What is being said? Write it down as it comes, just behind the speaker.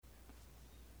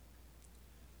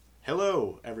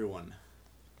Hello, everyone.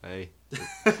 Hey.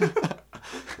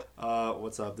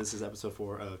 What's up? This is episode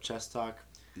 4 of Chess Talk,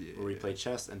 where we play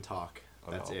chess and talk.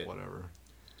 That's it. Whatever.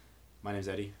 My name's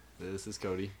Eddie, This is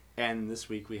Cody. and this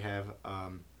week we have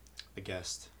a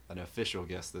guest. An official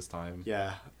guest this time.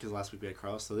 Yeah, because last week we had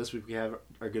Carlos, so this week we have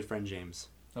our good friend James.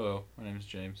 Hello, my name is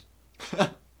James. And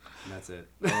that's it.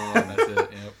 That's it.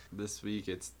 Yep. This week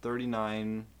it's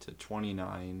 39 to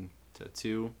 29 to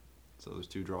 2. So there's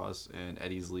 2 draws, and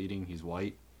Eddie's leading. He's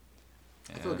white.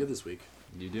 I feel good this week.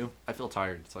 You do? I feel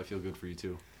tired, so I feel good for you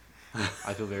too.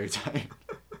 I feel very tired.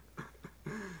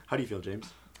 How do you feel,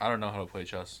 James? I don't know how to play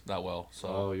chess that well, so.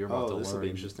 Oh, you're about to this will learn. be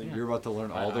interesting. You're about to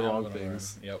learn all the I am wrong gonna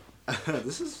things. learn. Yep.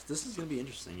 this is gonna be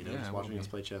interesting. Yeah, Just it watching will us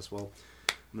be. play chess. Well,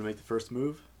 I'm gonna make the first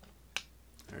move.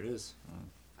 There it is.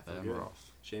 I feel Then good. we're off.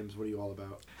 James, what are you all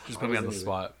about? Just put me on the Anyway.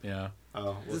 spot. Yeah. Oh,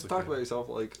 well, Just it's talk okay. about yourself,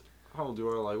 like, how old you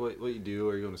are, like, what you do,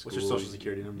 are you going to school? What's your social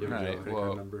security number? Yeah, Your right, credit well-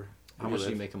 card number? How Where much do you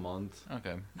live? make a month?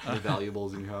 Okay. Any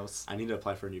valuables in your house? I need to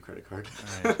apply for a new credit card.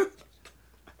 Alright.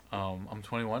 I'm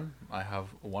 21. I have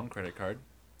 1 credit card.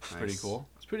 It's pretty Nice. cool.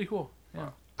 It's pretty cool. Yeah.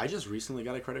 Wow. I just recently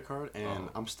got a credit card, and Oh.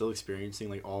 I'm still experiencing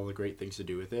like all the great things to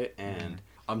do with it. And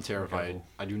I'm terrified. Careful.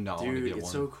 I do not want to dude, get it's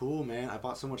one. so cool, man. I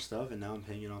bought so much stuff, and now I'm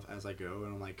paying it off as I go.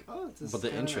 And I'm like, oh, this But is the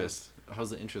kinda interest, how's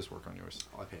the interest work on yours? nice.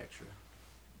 Oh, I pay extra.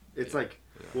 It's Yeah. like,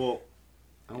 Yeah. well,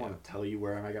 I don't Yeah. want to tell you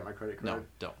where I got my credit No, card.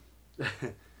 don't. Just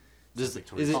Just,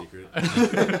 Victoria's is it? Secret.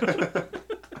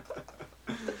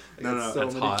 No, no, so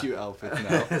that's many hot. cute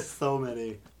outfits now. So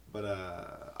many. But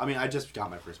I mean, I just got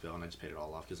my first bill, and I just paid it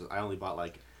all off because I only bought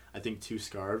like I think 2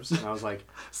 scarves, and I was like,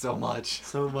 So much.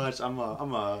 so much. I'm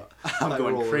High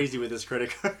going roller. crazy with this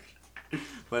credit card.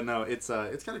 But no, it's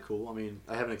kind of cool. I mean,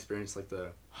 I haven't experienced like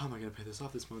the how am I gonna pay this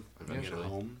off this month? If I get Eventually.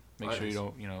 home. Make sure Nice.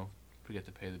 you don't, forget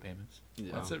to pay the payments.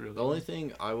 Yeah. That's it, really. The only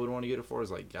thing I would want to get it for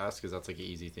is like gas, because that's like an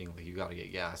easy thing. Like you got to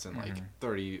get gas, and like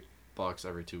Mhm. $30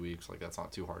 every 2 weeks. Like that's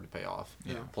not too hard to pay off.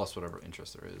 Yeah. Plus whatever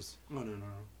interest there is. No.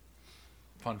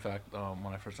 Fun fact: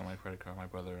 when I first got my credit card, my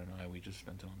brother and I we just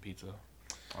spent it on pizza.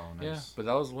 Oh, Yeah, nice. but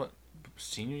that was what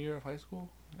senior year of high school,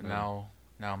 and Yeah.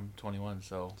 now I'm 21,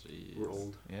 so Jeez. We're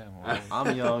old. yeah. We're old.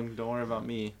 I'm young. Don't worry about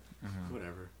me. Mhm.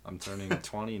 Whatever. I'm turning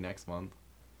 20 next month.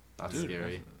 That's Dude,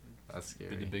 scary. That's Be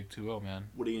scary. the big 2-0, man.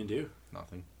 What are you gonna do?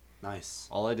 Nothing. Nice.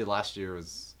 All I did last year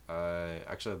was I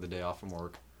actually had the day off from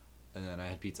work, and then I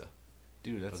had pizza.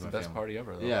 Dude, that's With the my best family. party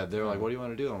ever. Though. Yeah, they were like, "What do you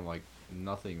want to do?" I'm like,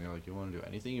 "Nothing." They're like, "You want to do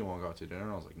anything? You want to go out to dinner?"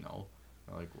 And I was like, "No."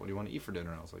 They're like, "What do you want to eat for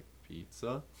dinner?" And I was like,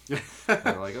 "Pizza."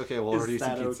 They're like, "Okay, well, Is order you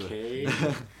some that pizza."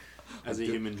 okay? As a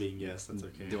Do- human being, yes, that's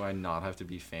okay. Do I not have to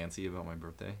be fancy about my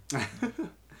birthday?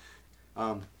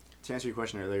 To answer your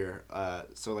question earlier,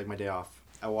 so like my day off,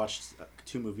 I watched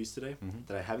 2 movies today Mhm.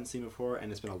 that I haven't seen before,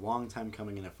 and it's been a long time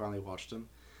coming, and I finally watched them.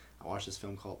 I watched this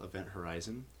film called Event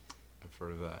Horizon. I've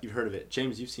heard of that. You've heard of it,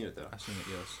 James? You've seen it though, I've seen it.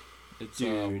 Yes. It's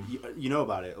dude. You know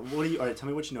about it. What do you? All right, tell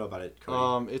me what you know about it,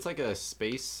 Cody. It's like a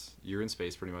space. You're in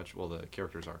space, pretty much. Well, the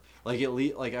characters are like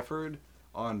like I've heard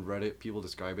on Reddit people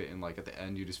describe it, and like at the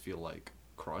end you just feel like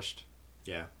crushed.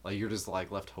 Yeah, Like you're just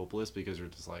like left hopeless because you're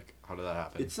just like, how did that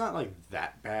happen? it's not like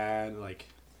that bad. Like,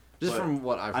 Just but- from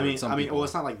what I've heard. I mean, some people. well,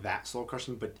 it's not like that soul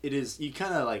crushing, but it is. You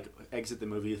kind of like exit the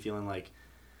movie feeling like,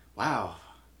 wow,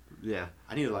 Yeah.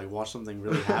 I need to like watch something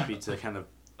really happy to kind of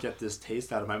get this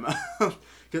taste out of my mouth.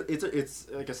 Because it's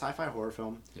like a sci-fi horror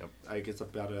film. Yep. Like it's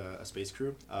about a space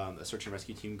crew, a search and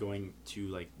rescue team going to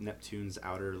like Neptune's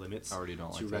outer limits I already don't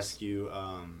to like this. rescue.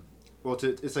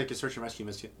 It's like a search and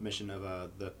rescue mission of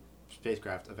the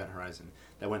spacecraft Event Horizon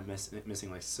that went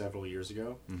missing like several years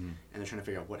ago, Mm-hmm. and they're trying to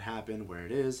figure out what happened, where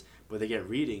it is. But they get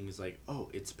readings like, oh,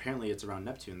 it's around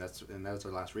Neptune. That's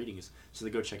our last readings. So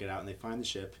they go check it out, and they find the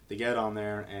ship. They get on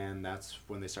there, and that's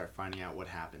when they start finding out what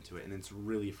happened to it. And it's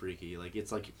really freaky. Like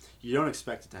it's like you don't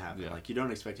expect it to happen. Yeah. Like you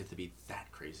don't expect it to be that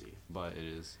crazy. But it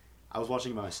is. I was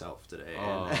watching it by myself today,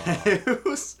 Oh. and it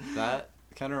was. That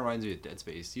kind of reminds me of Dead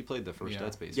Space. You played the first Yeah.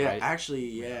 Dead Space, Yeah, right? actually,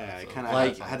 yeah, I So, kind of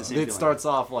like had the same it feeling. starts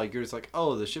off like you're just like,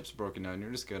 oh, the ship's broken down.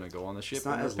 You're just gonna go on the ship It's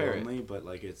not and as repair lonely, but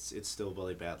like it's still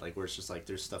really bad. Like where it's just like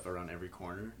there's stuff around every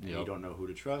corner, and you Yep. don't know who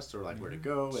to trust or like where to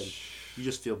go, and you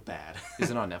just feel bad.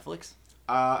 Is it on Netflix?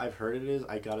 I've heard it is.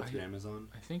 I got it through I- Amazon.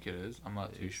 I think it is. I'm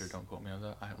not too sure. It's- Don't quote me on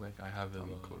that. I have it. I'm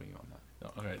quoting you on that.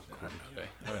 No, all right. Okay.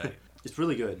 All right. It's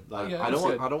really good. Like Yeah, I it's don't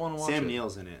want. good. I don't want to watch Sam it.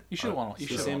 Neill's in it. You should want. You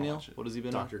So should Sam want to Neill. watch it. What has he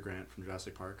been on? Dr. Grant from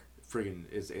Jurassic Park. Friggin'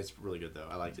 it's really good though.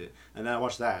 I liked it. And then I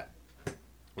watched that.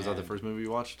 Was that the and- first movie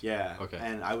you watched? Yeah. Okay.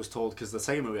 And I was told because the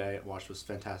second movie I watched was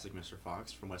Fantastic Mr.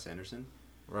 Fox from Wes Anderson.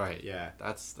 Right. Yeah.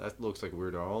 That looks like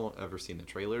weird. I've only ever seen the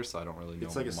trailer, so I don't really know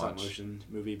It's like a much. stop motion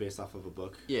movie based off of a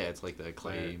book. Yeah, it's like the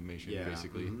claymation Yeah.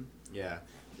 basically. Mhm. Yeah.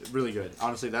 Really good.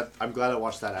 Honestly, that I'm glad I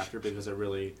watched that after because it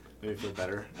really made me feel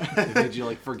better. It made you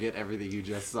like forget everything you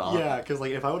just saw. Yeah, because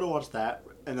like if I would have watched that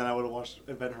and then I would have watched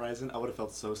Event Horizon, I would have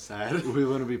felt so sad. We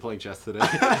wouldn't be playing chess today.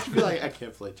 I feel like I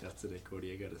can't play chess today,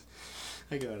 Cody.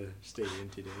 I gotta stay in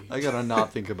today. I gotta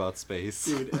not think about space.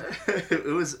 Dude,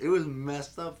 it was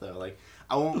messed up though. Like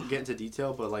I won't get into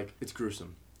detail, but like it's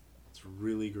gruesome. It's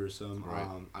really gruesome. Right.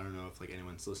 I don't know if like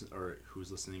anyone's listening or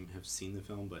who's listening have seen the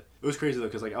film, but it was crazy though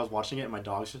because like I was watching it and my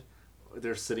dogs,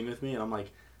 they're sitting with me and I'm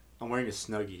like, I'm wearing a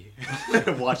Snuggie,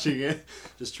 watching it,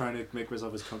 just trying to make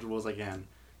myself as comfortable as I can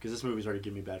because this movie's already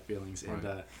giving me bad feelings and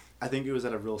Right. I think it was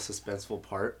at a real suspenseful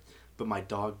part, but my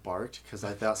dog barked because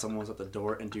I thought someone was at the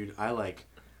door and dude,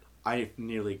 I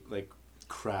nearly like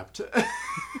crapped.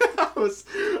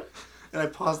 And I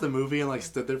paused the movie and like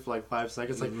stood there for like 5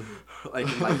 seconds, like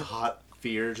in like hot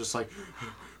fear, just like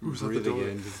who's at the Breathing door?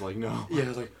 in, just like no. Yeah, I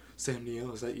was like Sam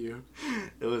Neill, is that you?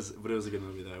 But it was a good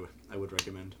movie that I would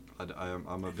recommend.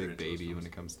 I'm a If you're big into those baby when films.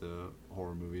 it comes to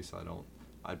horror movies, so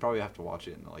I'd probably have to watch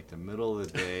it in like the middle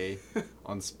of the day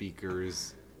on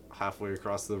speakers, halfway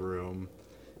across the room,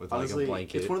 with Honestly, like a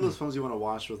blanket. it's one of those films you want to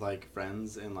watch with like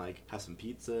friends and like have some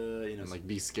pizza, you know, and like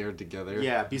be scared together.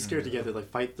 yeah, be scared together, like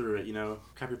fight through it, you know,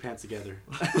 crap your pants together.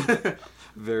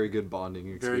 Very good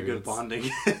bonding experience. Very good bonding.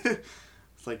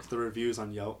 It's like the reviews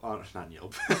on Yelp, not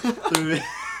Yelp. the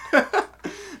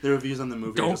reviews on the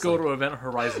movie. are Don't just go like, to Event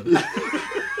Horizon.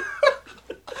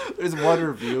 There's one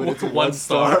review and it's One one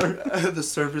star. The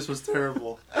service was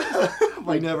terrible.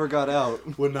 We never got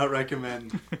out. Would not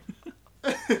recommend.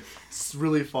 It's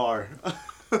really far.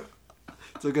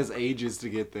 Took us ages to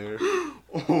get there.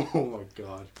 Oh my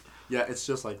god. Yeah, it's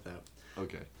just like that.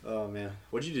 Okay. Oh man,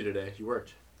 what'd you do today? You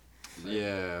worked.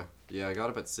 Yeah. I got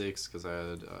up at 6 because I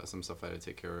had some stuff I had to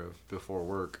take care of before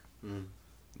work. Mm.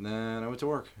 And then I went to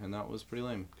work, and that was pretty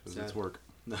lame because it's Sad. work.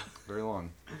 No. Very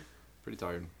long. Pretty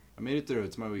tired. I made it through.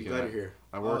 It's my weekend. Glad you're here.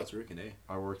 I Oh, worked. it's your weekend, eh?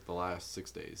 I worked the last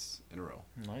 6 days in a row.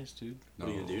 Nice, dude. What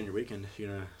are you gonna do in your weekend? You're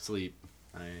gonna Sleep,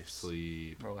 nice.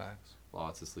 sleep, Relax.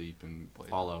 lots of sleep, and Play.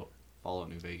 Fallout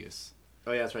New Vegas.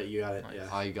 Oh yeah, that's right. You got it. Nice.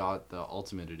 Yeah. I got the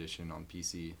Ultimate Edition on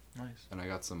PC, Nice. and I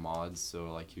got some mods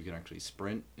so like you can actually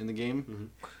sprint in the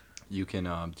game. Mhm. You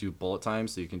can do bullet time,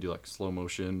 so you can do like slow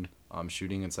motion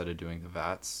shooting instead of doing the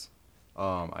VATS.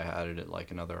 I added it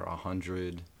like another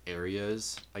 100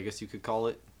 areas, I guess you could call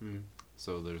it. Mm.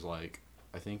 So there's like,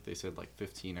 I think they said like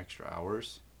 15 extra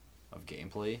hours of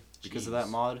gameplay because of that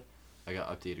Jeez. mod. I got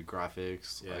updated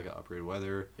graphics. Yeah. I got upgraded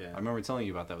weather. Yeah. I remember telling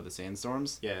you about that with the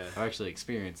sandstorms. Yeah. I've actually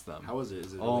experienced them. How was it?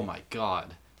 Is it? Oh really- my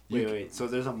god. Wait. So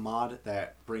there's a mod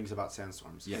that brings about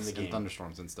sandstorms Yes, in the and game.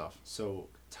 thunderstorms and stuff. So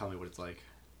tell me what it's like.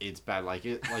 It's bad. Like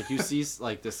you see,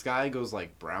 like the sky goes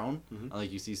like brown. Mhm. And,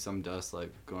 like you see some dust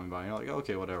like going by. And you're like,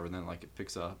 okay, whatever. And then like it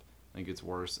picks up and it gets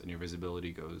worse, and your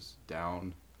visibility goes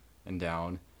down and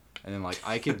down. And then like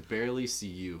I could barely see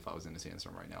you if I was in a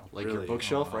sandstorm right now. Like your Really?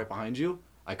 bookshelf Oh, wow. right behind you,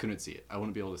 I couldn't see it. I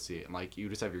wouldn't be able to see it. And like you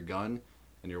just have your gun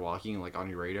and you're walking, and like on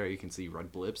your radar you can see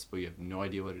red blips, but you have no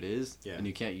idea what it is. Yeah. And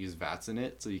you can't use VATS in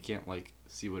it, so you can't like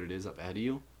see what it is up ahead of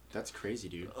you. That's crazy,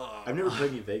 dude. I've never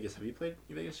played New Vegas. Have you played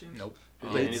New Vegas, James? Nope. Have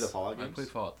you played any of It's- the Fallout I games? played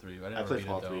Fallout 3. But I I never played beat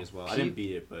Fallout it, 3 though. as well. I didn't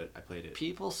beat it, but I played it.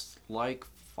 People like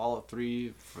Fallout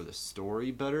 3 for the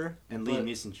story better. And but- Liam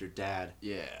Neeson's your dad,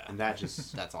 Yeah. and that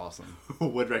just That's awesome.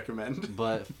 would recommend.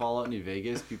 But Fallout New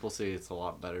Vegas, people say it's a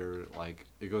lot better. Like,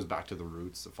 it goes back to the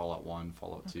roots of Fallout 1,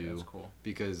 Fallout 2. That's cool.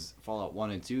 Because Fallout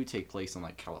 1 and 2 take place in,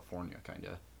 like, California, kind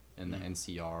of. And the Mhm.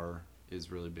 NCR is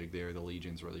really big there. The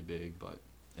Legion's really big. But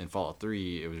in Fallout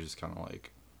 3, it was just kind of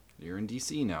like, you're in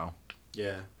DC now.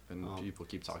 Yeah. And Oh. people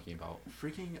keep talking about,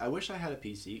 Freaking! I wish I had a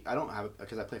PC. I don't have it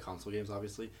because I play console games,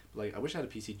 obviously. But like, I wish I had a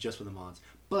PC just for the mods.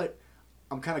 But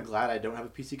I'm kind of glad I don't have a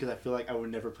PC because I feel like I would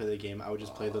never play the game. I would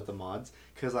just play with the mods.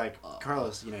 Because like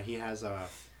Carlos, you know, he has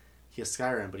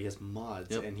Skyrim, but he has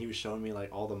mods, Yep. and he was showing me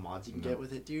like all the mods you can No. get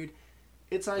with it, dude.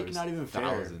 It's like There's not even fair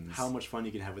thousands. how much fun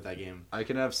you can have with that game. I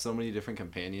can have so many different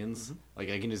companions. Mhm. Like,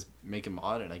 I can just make a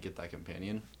mod and I get that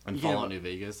companion. And Yeah, Fallout but- New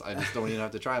Vegas, I just don't even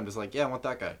have to try. I'm just like, yeah, I want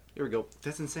that guy. Here we go.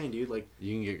 That's insane, dude. Like,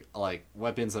 You can get, like,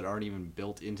 weapons that aren't even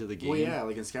built into the game. well, yeah,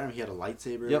 like in Skyrim, he had a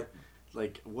lightsaber. Yep.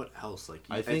 Like, what else? Like,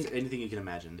 I it's think- anything you can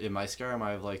imagine. In my Skyrim,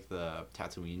 I have, like, the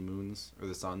Tatooine moons, or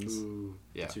the suns. Ooh,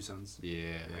 Yeah. Two Sons.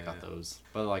 Yeah, I got Yeah. those.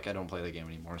 But, like, I don't play the game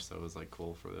anymore, so it was, like,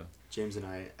 cool for the... James and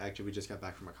I actually we just got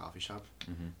back from a coffee shop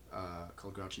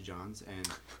called Grouchy John's, and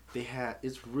they had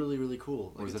it's really cool.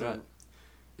 Like, Where's it's it on- at?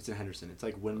 It's in Henderson. It's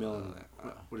like Windmill and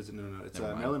what is it? No. It's Never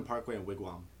mind. Maryland Parkway and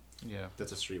Wigwam. Yeah.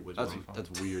 That's a street. That's Wigwam.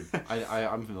 that's weird.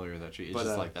 I'm familiar with that tree. It's But,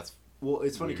 just, like, that's... Well,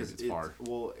 it's funny Weird, because it's far.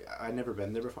 well, I'd never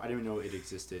been there before. I didn't even know it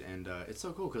existed, and it's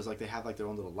so cool because like they have like their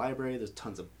own little library. There's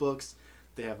tons of books.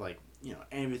 They have like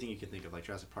everything you can think of, like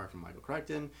Jurassic Park from Michael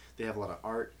Crichton. They have a lot of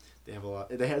art.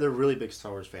 They're really big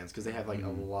Star Wars fans because they have like a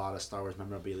lot of Star Wars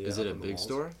memorabilia. Is it up a on the big walls.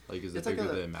 store? Like, is it It's like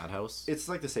bigger than Madhouse? It's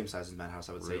like the same size as Madhouse,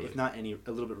 I would say. Really? If not a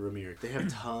little bit roomier. They have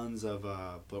tons of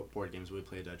board games. We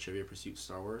played Trivia Pursuit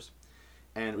Star Wars.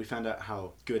 And we found out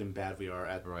how good and bad we are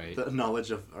at the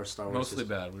knowledge of our Star Wars. Mostly system.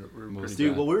 bad. We're pretty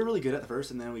Dude, bad. well, we were really good at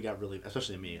first, and then we got really,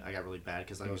 especially me, I got really bad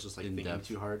because I was just like thinking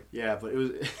too hard. Yeah, but it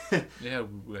was. They had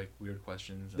like weird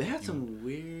questions. They had some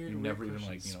weird. You never even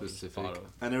questions. like specific. thought of.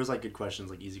 And there was like good questions,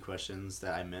 like easy questions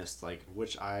that I missed, like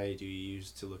which eye do you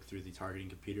use to look through the targeting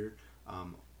computer,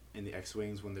 in the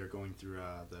X-wings when they're going through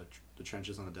the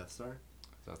trenches on the Death Star.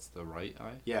 That's the right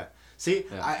eye. Yeah. See,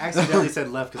 Yeah. I accidentally said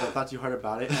left because I thought too hard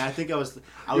about it, and I think I was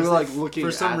You were, like, looking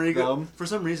for some at reason. them. For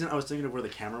some reason, I was thinking of where the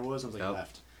camera was. I was like Yep.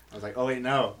 left. I was like, oh wait,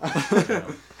 no.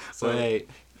 So, Wait.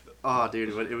 oh,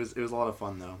 dude, but it was a lot of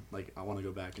fun though. Like I want to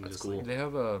go back and That's just cool. like. They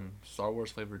have Star Wars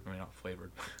flavored. I mean, not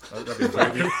flavored. That'd be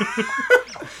weird.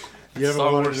 You ever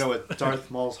Star wanted Wars- to know what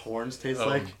Darth Maul's horns taste Oh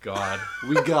like? God.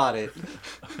 We got it.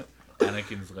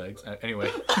 Anakin's legs. Anyway.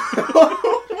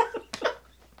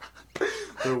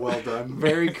 They're well done.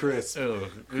 Very crisp.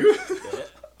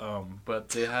 But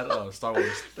they had Star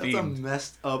Wars That's a themed.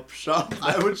 messed up shop.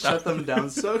 I would shut them down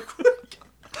so quick.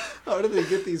 How do they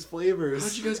get these flavors?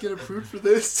 How'd you guys get approved for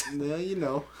this? Yeah, you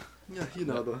know. Yeah, you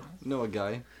know the. Know a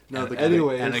guy. No, the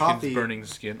Anyway, Anakin's coffee. burning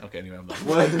skin. Okay, anyway, I'm done.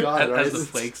 What? God, As right? the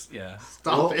flakes, yeah.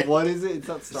 Stop it. What is it? It's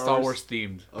not Star Wars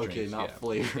themed. Okay, drinks, not yeah.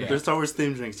 flavor. Yeah. They're Star Wars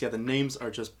themed drinks. Yeah, the names are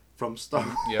just from Star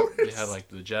Wars. Yep, they had like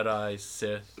the Jedi,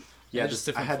 Sith. Yeah, just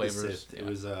I different had flavors. the Sith. Yeah. It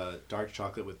was dark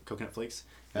chocolate with coconut flakes.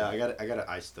 I got it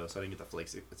iced though, so I didn't get the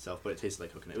flakes itself, but it tasted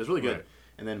like coconut. It was really good. Right.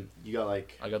 And then you got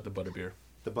like I got the butterbeer.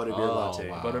 the butterbeer Oh, latte.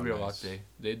 wow. Butterbeer nice. latte.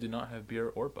 They did not have beer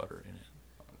or butter in it.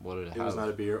 What did it It have? was not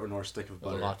a beer or nor a stick of It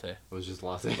was butter. a latte. It was just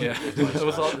latte. Yeah. It It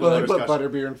was all- Well, they put Butterscotch.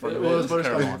 butterbeer in front of Well, it. it was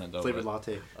caramel butterscotch on it, though, flavored but-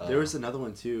 latte. There was another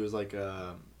one too. It was like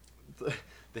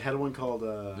they had one called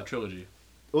The trilogy.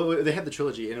 well, they had the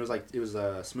trilogy, and it was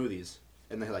smoothies,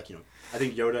 and they had like I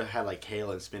think Yoda had like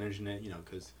kale and spinach in it,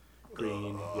 because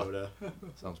green Yoda.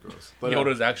 Sounds gross. But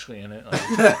Yoda's actually in it.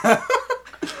 Like,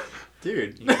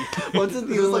 dude, What's it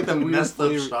this is like the the weird messed up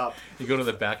flavor? shop. you go to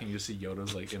the back and you see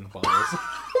Yoda's like in bottles.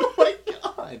 Oh my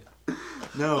god!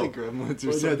 No, Like gremlins or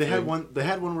Well, no, something. they had one. They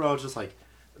had one where I was just like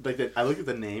I looked at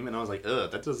the name and I was like, ugh,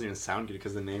 that doesn't even sound good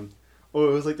because the name. Oh,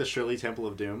 it was like the Shirley Temple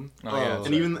of Doom. Oh, yeah. Oh. that's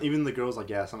And right. even the girl's like,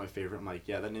 yeah, it's not my favorite. I'm like,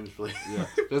 yeah, that name's really. Yeah.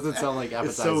 Doesn't sound like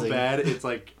It's appetizing. so bad. It's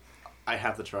like, I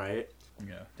have to try it.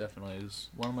 Yeah, definitely. It's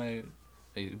one of my.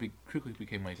 Quickly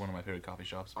became like one of my favorite coffee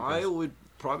shops. I because- would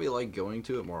probably like going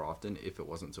to it more often if it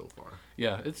wasn't so far.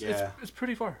 Yeah, it's Yeah. it's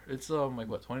pretty far. It's like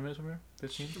what 20 minutes from here?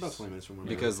 15. It's about 20 minutes from where we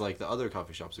Because like the other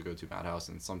coffee shops we go to, Madhouse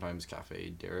and sometimes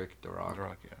Cafe Derek, Duroc,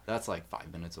 Rock, yeah. that's like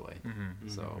 5 minutes away. Mm-hmm.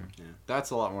 So Yeah.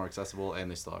 that's a lot more accessible, and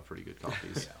they still have pretty good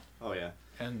coffees. Yeah. Oh yeah.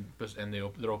 And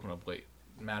they're open up late.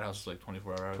 Madhouse is like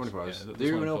 24 hours. 24 hours. Yeah, this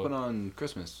They're one even closed. open on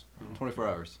Christmas. 24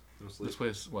 hours. No sleep. This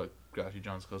place, what? Coffee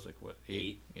John's closed like what?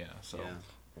 8. Yeah. So. Yeah.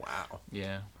 Wow.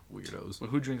 Yeah. Weirdos. Well,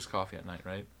 who drinks coffee at night,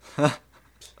 right?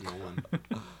 No one.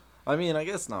 I mean, I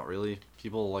guess not really.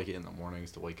 People like it in the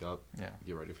mornings to wake up, Yeah.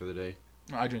 get ready for the day.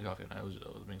 No, I drink coffee at night. I was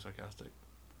being sarcastic.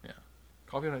 Yeah.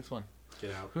 Coffee at night's fun.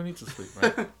 Get out. Who needs to sleep,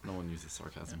 right? No one uses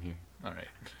sarcasm here. All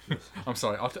right. I'm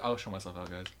sorry. I'll show myself out,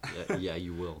 guys. Yeah,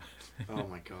 you will. Oh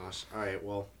my gosh. All right.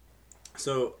 Well,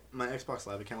 so my Xbox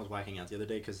Live account was whacking out the other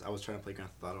day because I was trying to play Grand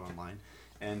Theft Auto online,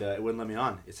 and it wouldn't let me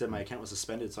on. It said my account was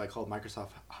suspended, so I called Microsoft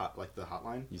the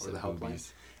hotline You or said the helpline.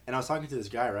 boobies. And I was talking to this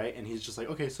guy, right? And he's just like,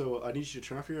 okay, so I need you to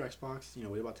turn off your Xbox.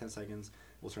 Wait about 10 seconds.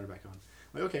 We'll turn it back on.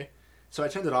 I'm like, okay. So I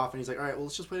turned it off, and he's like, all right, well,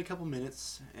 let's just wait a couple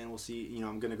minutes, and we'll see.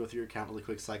 I'm going to go through your account really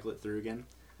quick, cycle it through again.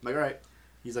 I'm like, all right.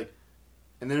 He's like,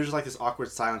 and then there's just like this awkward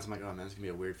silence. I'm like, oh, man, it's going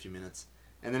to be a weird few minutes.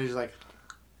 And then he's like,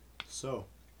 so,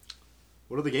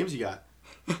 what are the games you got?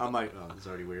 I'm like, oh, this is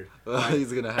already weird.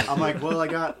 He's gonna have. I'm like, well, I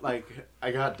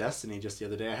got Destiny just the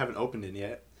other day. I haven't opened it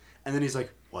yet. And then he's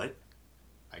like, what?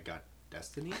 I got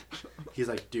Destiny? He's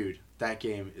like, dude, that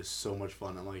game is so much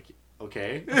fun. I'm like,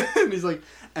 okay. And he's like,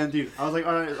 and dude, I was like,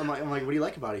 all right. I'm like, what do you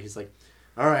like about it? He's like,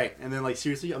 all right. And then like,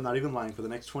 seriously, I'm not even lying. For the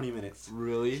next 20 minutes,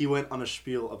 Really? he went on a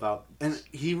spiel about, and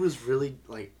he was really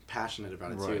like passionate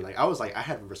about it too. Right. Like I was like, I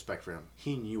had respect for him.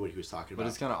 He knew what he was talking But about.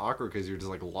 it's kind of awkward because you're just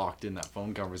like locked in that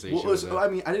phone conversation. Well, with it. I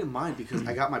mean, I didn't mind because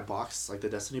I got my box, like the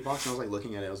Destiny box, and I was like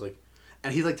looking at it. I was like,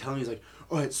 and he's like telling me, he's like,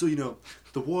 all right, so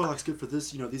the Warlock's good for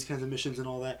this, these kinds of missions and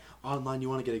all that. Online, you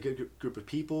want to get a good group of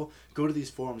people. Go to these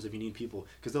forums if you need people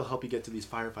because they'll help you get to these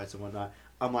firefights and whatnot.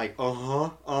 I'm like,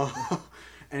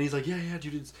 And he's like, yeah,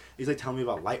 dude. He's like telling me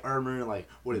about light armor and like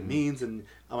what it means, and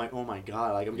I'm like, oh my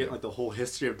god, like I'm getting like the whole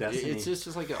history of Destiny. It's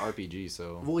just like an RPG,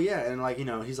 so. Well, yeah, and like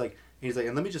he's like, and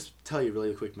let me just tell you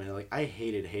really quick, man. Like I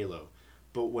hated Halo,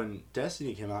 but when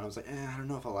Destiny came out, I was like, I don't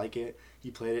know if I like it.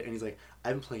 He played it, and he's like,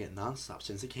 I've been playing it nonstop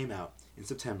since it came out in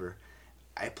September.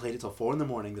 I played it till 4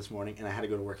 a.m. this morning, and I had to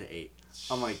go to work at 8.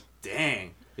 I'm like,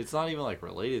 dang. It's not even like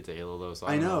related to Halo though, so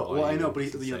I know. Well, I know, but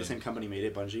it's the same company made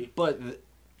it, Bungie. But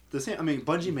The same. I mean,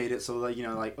 Bungie made it, so like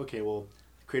like okay, well,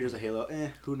 creators of Halo,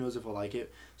 who knows if I'll like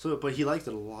it. So, but he liked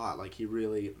it a lot. Like he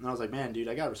really. And I was like, man, dude,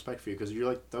 I got respect for you because you're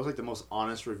like that was like the most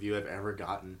honest review I've ever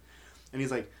gotten. And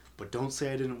he's like, but don't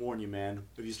say I didn't warn you, man.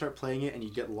 If you start playing it and you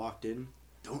get locked in,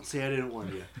 don't say I didn't warn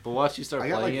you. But once you start I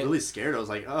got playing like it, really scared. I was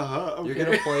like, okay. you're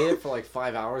gonna play it for like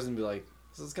 5 hours and be like,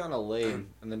 this is kind of lame,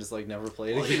 and then just like never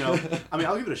play it Well, again. I mean,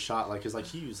 I'll give it a shot. Like, cause like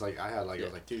he was like, I was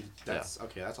like, dude, that's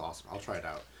okay, that's awesome. I'll try it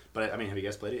out. But I mean, have you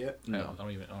guys played it yet? No, I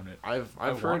don't even own it. I've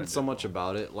wanted heard so it, much though.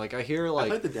 about it. Like I hear I like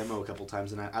played the demo a couple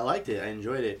times and I liked it. I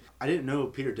enjoyed it. I didn't know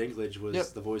Peter Dinklage was Yep.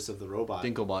 the voice of the robot.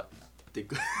 Dinklebot.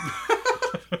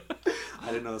 I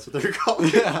didn't know that's what they were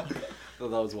called. Yeah, so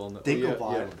that was well known.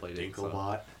 Dinklebot. You haven't played it, so.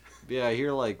 Dinklebot. Yeah, I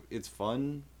hear like it's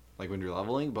fun, like when you're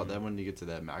leveling, but then when you get to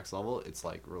that max level, it's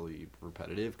like really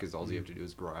repetitive because all you have to do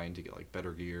is grind to get like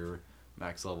better gear,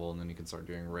 max level, and then you can start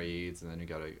doing raids, and then you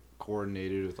gotta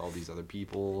coordinate it with all these other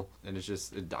people, and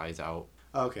it dies out.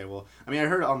 Okay, well, I mean, I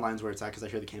heard online's where it's at because I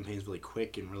hear the campaign's really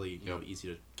quick and really, easy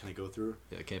to kind of go through.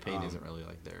 Yeah, the campaign isn't really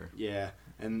like there. Yeah,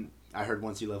 and I heard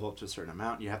once you level up to a certain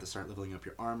amount, you have to start leveling up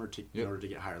your armor in order to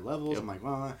get higher levels. Yep. I'm like,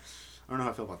 well, I don't know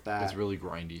how I feel about that. It's really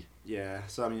grindy. Yeah,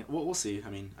 so I mean, we'll see. I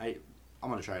mean, I'm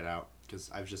gonna try it out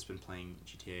because I've just been playing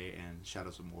GTA and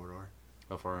Shadows of Mordor.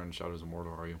 How far in Shadows of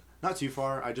Mordor are you? Not too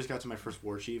far. I just got to my first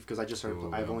War Chief because I just started.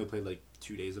 Ooh, I've yeah. only played like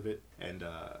 2 days of it, and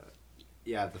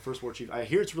yeah, the first War Chief. I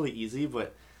hear it's really easy,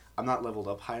 but I'm not leveled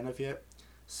up high enough yet,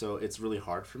 so it's really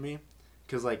hard for me.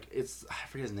 Cause like I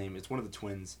forget his name. It's one of the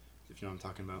twins, if you know what I'm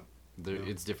talking about.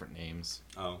 It's different names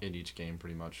in each game,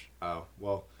 pretty much. Oh,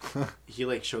 well, he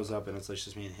like shows up and it's like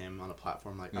just me and him on a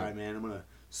platform. Like, all right, man, I'm gonna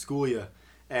school you,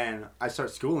 and I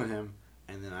start schooling him,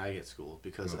 and then I get schooled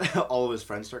because all of his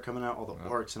friends start coming out, all the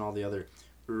orcs and all the other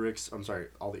Uriks. I'm sorry,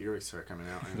 all the Uriks start coming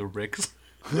out. And The Ricks.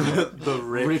 the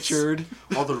Ricks, Richard.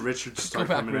 all the Richards Go start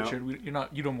back, coming Richard.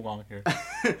 You don't belong here. out.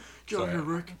 Get out Sorry. here,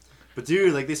 Rick. But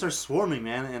dude, like they start swarming,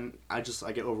 man, and I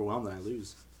get overwhelmed and I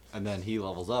lose. And then he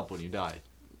levels up when you die,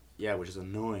 Yeah, which is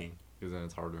annoying. because then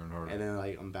it's harder and harder. And then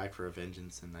like I'm back for a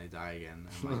vengeance and I die again.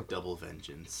 I'm like double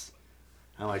vengeance.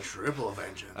 I'm like triple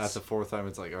vengeance. At the 4th time,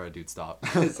 it's like, all right, dude, stop.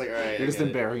 It's like, all right, You're I just get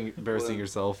it. embarrassing Well,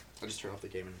 yourself. I just turn off the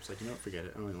game and it's like, forget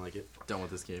it. I don't even like it. Done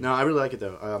with this game. No, I really like it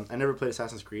though. I never played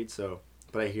Assassin's Creed,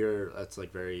 but I hear that's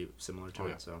like very similar to Oh,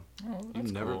 yeah. it. So Oh, You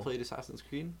that's never cool. played Assassin's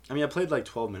Creed? I mean, I played like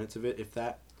 12 minutes of it, if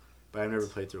that. But I've never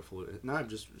played through a full. No,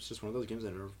 it's just one of those games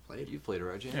I've never played. You've played it,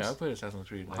 right, James? Yeah, I played Assassin's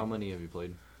Creed. How many have you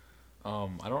played? I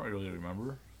don't really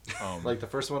remember. Like the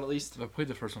first one, at least? I played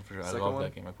the first one for sure. I Second love one?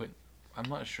 that game. I'm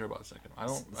not sure about the second.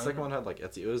 The second one had like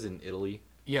Ezio. It was in Italy.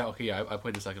 Yeah, okay, yeah, I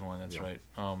played the second one. That's Yeah.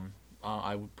 right.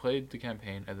 I played the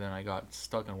campaign and then I got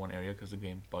stuck in one area because the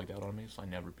game bugged out on me, so I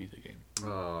never beat the game.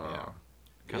 Yeah.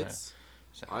 Kinda It's.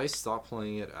 sad. I stopped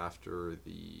playing it after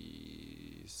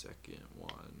the second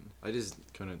one. I just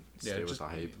couldn't stay with the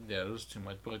hype. Yeah, it was too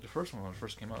much. But like the first one, when it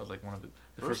first came out, was like one of the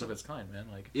first First of its kind, man.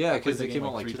 Like Yeah, I played because the it game, came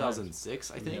out like 3 times.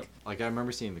 2006, I think. Yep. Like I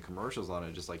remember seeing the commercials on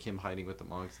it, just like him hiding with the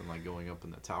monks and like going up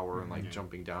in the tower and like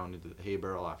jumping down into the hay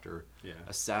barrel after Yeah.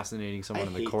 assassinating someone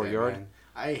in the hate courtyard. That, man.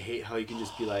 I hate how you can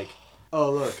just be like,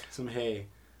 oh look, some hay.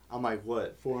 I'm like,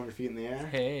 what, 400 feet in the air?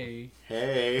 Hey.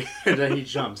 Hey, and then he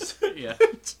jumps. Yeah.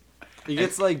 He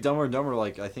gets like Dumber and Dumber,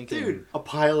 like I think. in- Dude, a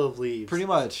pile of leaves. Pretty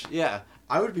much, yeah.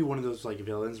 I would be one of those like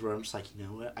villains where I'm just like, you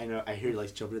know what? I hear you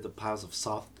like jumping at the piles of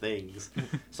soft things,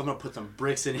 so I'm gonna put some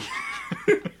bricks in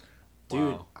here. Dude,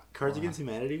 Wow. Cards Wow. Against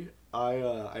Humanity.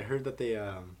 I heard that they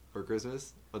For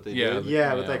Christmas, what they Yeah, did.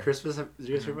 yeah, with Yeah. that Christmas. Did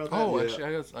you guys hear about that? Oh, Yeah. actually,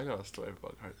 I got a story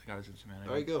about Cards Against Humanity.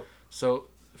 There you go. So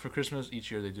for Christmas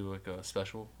each year they do like a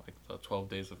special, like the 12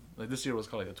 days of like this year was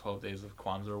called like the 12 days of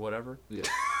Kwanzaa or whatever. Yeah.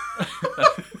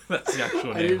 That's the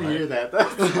actual name. I didn't right? hear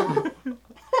that.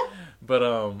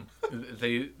 But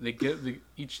they give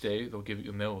each day they'll give you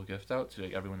a mail gift out to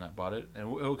like everyone that bought it,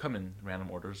 and it'll come in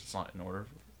random orders. It's not in order,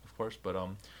 of course, but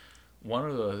one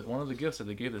of the gifts that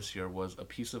they gave this year was a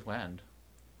piece of land.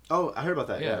 Oh, I heard about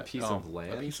that. Yeah, Yeah. piece of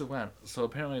land? A piece of land. So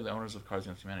apparently the owners of Cards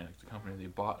Against Humanity, like the company, they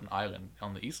bought an island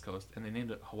on the East Coast and they named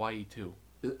it Hawaii too.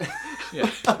 Yeah,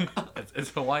 it's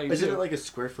Hawaii. Isn't too. it like a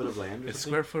square foot of land? Or It's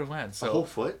something? square foot of land. So A whole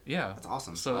foot? yeah, That's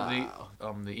awesome. So Wow.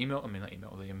 they email. I mean not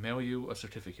email. They mail you a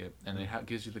certificate, and it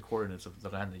gives you the coordinates of the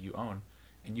land that you own,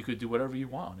 and you could do whatever you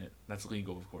want on it. That's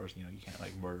legal, of course. You know, you can't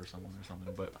like murder someone or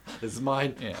something, but It's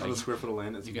mine. yeah, On a like, square foot of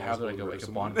land, it's you could have like impossible a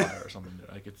to murder someone. bonfire or something.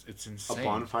 Like it's A insane.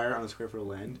 bonfire on a square foot of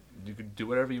land? You could do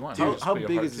whatever you want. How, Just how put your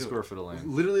big heart is the to it. square foot of land?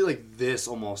 Literally like this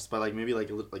almost, but like maybe like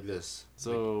like this.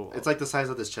 So It's like the size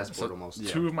of this chessboard So, almost.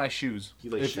 Yeah. Two of my shoes. You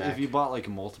like if Shaq. you bought like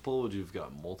multiple, would you have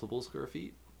got multiple square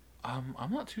feet? I'm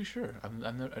not too sure. I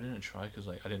didn't try because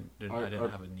like I didn't Are-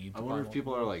 have a need. I To wonder buy if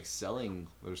people are multiple. like selling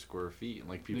their square feet and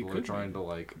like people are could trying be. to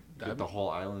like That'd get the be- whole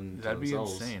island to That'd be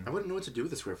themselves. insane. I wouldn't know what to do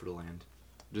with a square foot of land.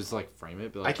 Just like frame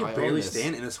it. Be like, I can own barely this.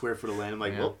 stand in a square foot of land. I'm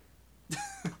like, Yeah. well,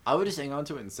 I would just hang on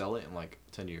to it and sell it in like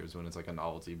 10 years when it's like a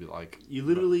novelty. Be like, you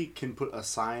literally can put a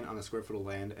sign on a square foot of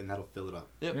land and that'll fill it up.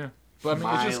 yep. Yeah. But I mean,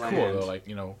 My it's just cool land. though. Like,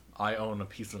 you know, I own a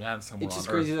piece of land somewhere It's just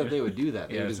on crazy Earth. that they would do that.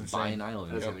 They Yeah, would it's just buy insane. an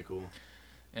island. That's Yep. kind of cool.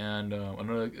 And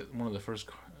one of the first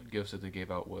gifts that they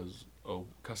gave out was a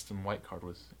custom white card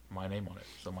with my name on it.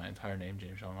 So my entire name,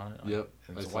 James Young, on it. Yep.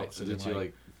 And I it's saw- white. sitting did you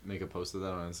like make a post of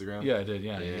that on Instagram? Yeah, I did.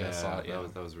 Yeah, you Yeah, guys saw it. Yeah.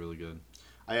 that was really good.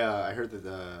 I heard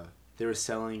that they were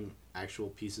selling actual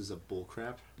pieces of bull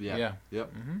crap. Yeah. Yeah.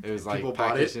 Yep. Mhm. It was like People bought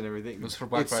packaged it? and everything. It was for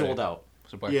Black It's Friday. sold out.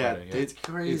 So Black yeah, Friday. Yeah. it's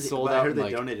crazy. It's sold but I out heard in, they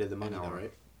like, donated the money an though, hour.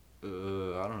 right? I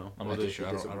don't know. I'm I not think too sure. they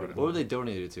I did don't some know. good What were they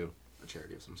donated to? A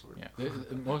charity of some sort. Yeah.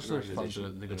 Most of the funds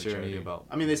organization. they A go to charity charity. about.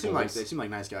 I mean, they seem like bulls?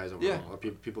 nice guys overall. Yeah. Or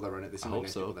people that run it. They seem I like hope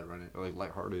nice so. people that run it. Or, like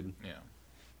lighthearted. Yeah.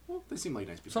 Well, they seem like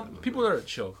nice people. Some that people run that are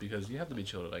chill because you have to be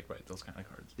chill to like write those kind of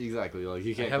cards. Exactly. Like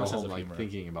you I can't have go a sense home of like humor.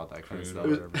 thinking about that kind of Crude stuff. or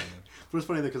whatever. But it was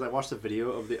funny though because I watched the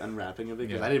video of the unwrapping of it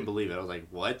because Yeah. I didn't believe it. I was like,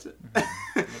 "What?"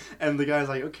 And the guy's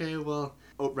like, "Okay, well,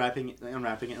 unwrapping it,"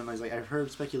 and I was like, "I've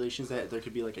heard speculations that there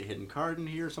could be like a hidden card in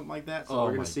here or something like that." So Oh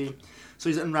we're my gonna see. So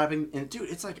he's unwrapping, and dude,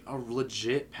 it's like a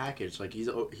legit package. Like he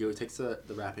takes the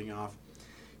wrapping off,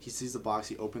 he sees the box,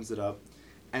 he opens it up,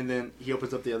 and then he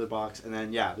opens up the other box, and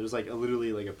then yeah, there's like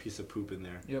literally like a piece of poop in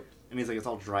there. Yep. And he's like, it's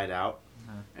all dried out,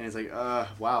 Mhm. and he's like,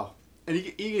 wow, and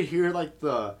you can hear like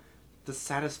the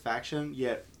satisfaction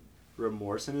yet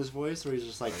remorse in his voice, where he's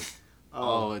just like,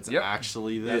 Oh, it's Yep.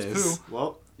 actually That's this. poo.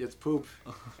 well, it's poop.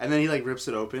 And then he like rips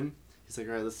it open. He's like,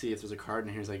 all right, let's see if there's a card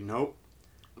in here. He's like, nope,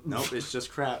 it's just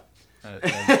crap. That'd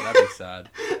be sad.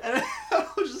 And I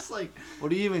was just like, What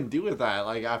do you even do with that?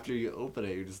 Like after you open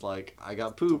it, you're just like, I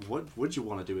got poop. what would you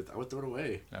want to do with that? I would throw it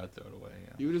away. I would throw it away.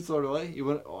 Yeah. You would just throw it away. You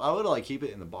would. I would like keep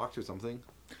it in the box or something.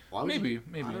 Why would Maybe, you-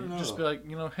 maybe. I don't know. Just be like,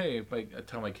 you know, hey, like I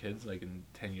tell my kids, like in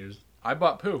 10 years, I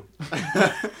bought poo.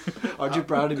 Aren't you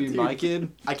proud to be Dude, my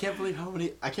kid? I can't believe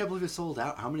I can't believe it sold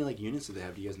out. How many like units do they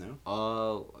have? Do you guys know?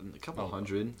 A couple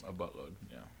hundred. A buttload,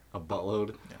 yeah. A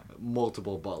buttload. Yeah.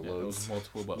 Multiple Yeah, it was buttloads.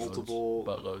 multiple buttloads. Multiple-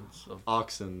 buttloads of.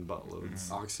 Oxen buttloads.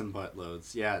 Mhm. Oxen butt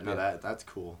loads. Yeah, no, Yeah. that's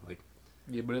cool. Like,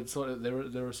 Yeah, but it sold. They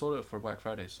were sold out for Black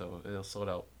Friday, so it sold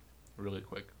out really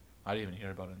quick. I didn't even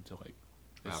hear about it until like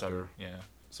it After. started. Yeah.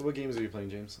 So what games are you playing,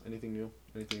 James? Anything new?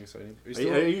 Anything exciting?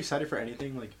 are you excited for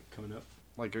anything like coming up?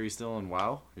 Like, are you still in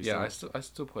WoW? Are you Yeah, still- I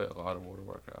still play a lot of World of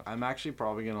Warcraft. I'm actually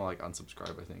probably gonna like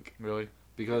unsubscribe. I think Really?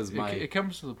 because It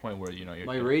comes to the point where you know you're.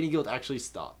 my raiding guild actually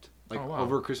stopped. Like Oh, wow.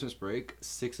 over Christmas break,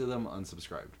 6 of them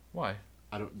unsubscribed. Why?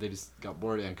 I don't. They just got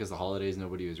bored, and because the holidays,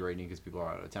 nobody was raiding because people are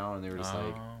out of town, and they were just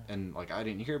like, Oh. and like I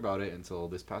didn't hear about it until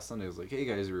this past Sunday. I was like, "Hey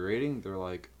guys, are we raiding?" They're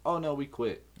like, "Oh no, we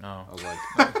quit." No. I was like,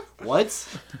 "What?"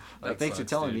 That Thanks for sucks,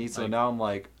 telling dude. me. So Like- now I'm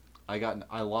like,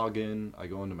 I log in, I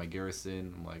go into my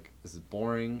garrison. I'm like, this is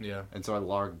boring. Yeah. And so I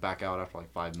log back out after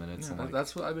like 5 minutes. Yeah, I'm like,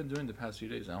 that's what I've been doing the past few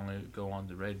days. I only go on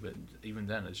the raid, but even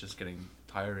then, it's just getting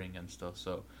tiring and stuff.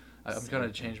 So I'm Same gonna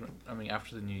thing. change. I mean,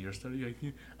 after the New Year study,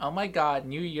 like, oh my God,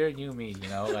 New Year, new me. You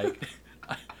know, like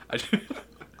I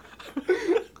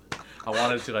I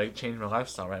wanted to like change my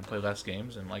lifestyle, right, and play less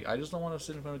games, and like I just don't want to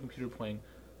sit in front of a computer playing.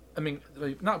 I mean,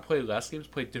 like, not play less games,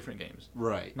 play different games.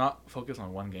 right. Not focus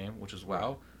on one game, which is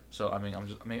WoW. So I mean, I'm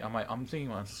thinking about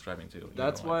unsubscribing too. you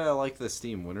That's know, why I like the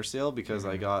Steam Winter Sale because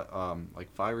I Mhm. got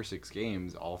like 5 or 6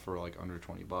 games all for like under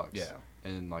 $20. Yeah.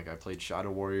 And like I played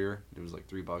Shadow Warrior. It was like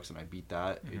 $3 and I beat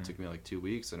that. Mhm. It took me like 2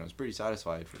 weeks and I was pretty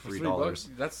satisfied for for $3.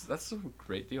 $3, that's a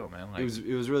great deal, man. Like,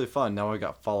 It was really fun. Now I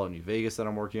got Fallout New Vegas that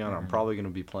I'm working on. I'm Mhm. probably going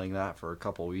to be playing that for a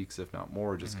couple weeks, if not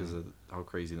more, just because Mhm. of how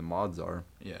crazy the mods are.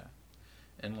 yeah,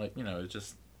 and like you know, it's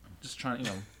just trying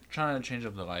trying to change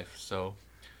up the life. So,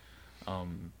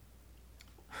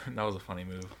 that was a funny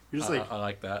move. You're just I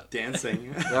like that.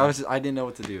 dancing. I didn't know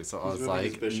what to do, so I He's was moving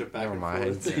his like, bishop back never and mind.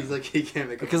 forth. He's like he can't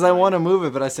make. up Because his I mind. want to move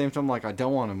it, but at the same time, like I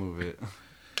don't want to move it.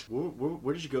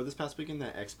 Where did you go this past weekend?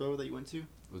 That expo that you went to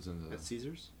Was in the, at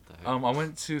Caesars? the heck? I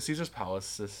went to Caesar's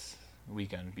Palace this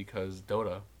weekend because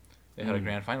Dota, they had a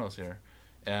grand finals here,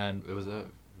 and It was at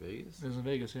Vegas. it was in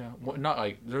Vegas. Yeah, well, not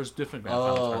like there's different grand Oh,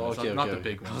 finals. tournaments, okay, not okay. the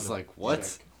big one. I was The- like, what?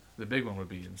 Sick. the big one would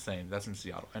be insane. That's in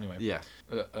Seattle. Anyway, Yeah.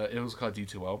 it was called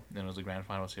D2L, and it was the grand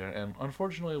finals here. And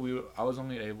unfortunately, I was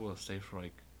only able to stay for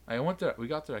like I went there. We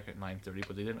got there like at 9:30,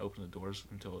 but they didn't open the doors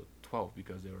until 12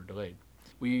 because they were delayed.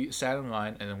 We sat in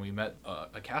line, and then we met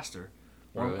a caster.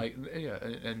 One, Really?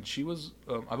 and she was.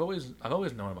 I've always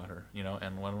known about her, you know.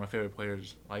 And one of my favorite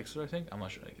players likes her. I think I'm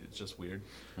not sure. Like, it's just weird.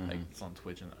 Like it's on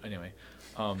Twitch, and anyway,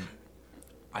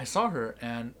 I saw her,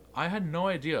 and I had no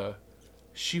idea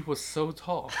she was so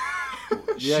tall.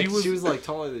 Yeah, she was like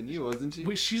taller than you, wasn't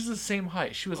she? She's the same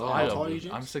height. She was Oh, eye how tall are level. you,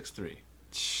 James? I'm 6'3".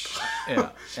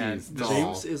 Yeah, and Jeez, this- tall.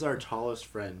 James is our tallest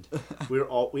friend. We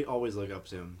always look up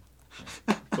to him,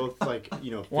 both like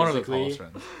one of the physically tallest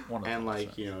friends. One of the and tallest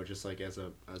like friends. just like as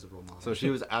a role model. So she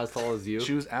was as tall as you?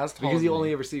 She was as tall Because as you me.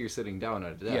 only ever see her sitting down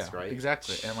at a desk, yeah, right?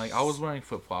 exactly. And like I was wearing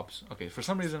flip flops. Okay, for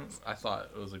some reason I thought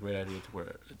it was a great idea to wear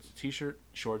a t-shirt,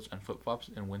 shorts, and flip flops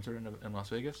in winter in Las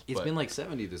Vegas. It's but- been like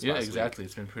 70 this yeah, past exactly.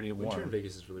 It's been pretty Winter in warm.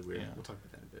 Vegas is really weird. Yeah. We'll talk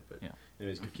about that in a bit, but Yeah.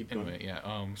 anyways, keep going. Anyway,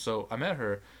 yeah. So I met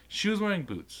her. She was wearing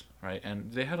boots, right?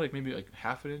 And they had like maybe like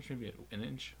half an inch, maybe an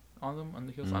inch on them on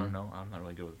the heels. I don't know. I'm not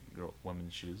really good with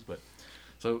women's shoes, but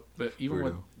even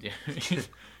with Weirdo.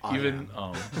 yeah, even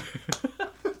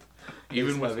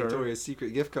even with her Victoria's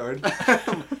Secret gift card.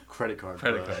 Credit card.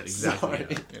 credit bro. card, exactly. Sorry.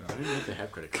 Yeah, you know. I didn't know if they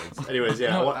have credit cards. Anyways,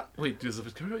 yeah. No, what- wait, does the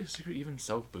Victoria's Secret even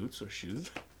sell boots or shoes?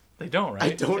 They don't, right? I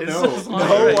don't It's know. just on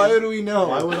No, there. why would we know?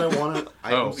 why would I want to?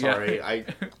 Oh, I'm sorry. yeah. I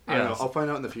don't Yeah. know. I'll find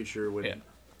out in the future when Yeah.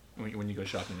 When you go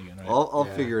shopping again, right? I'll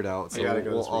Yeah. figure it out. So I gotta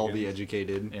go we'll this all be weekend.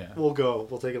 educated. yeah. we'll go.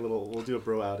 We'll take a little. We'll do a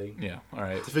bro outing Yeah. All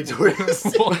right. to Victoria's.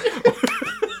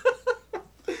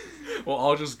 Well,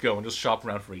 I'll just go and just shop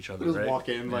around for each other, Just right? walk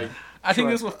in like, I think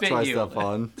try- this will fit Try you. stuff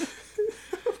on.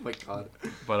 oh my god.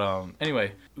 But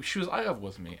anyway, she was eye level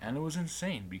with me, and it was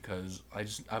insane because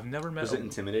I've never met. Was it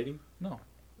intimidating? No,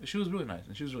 she was really nice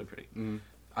and she was really pretty. Mm-hmm.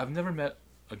 I've never met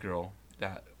a girl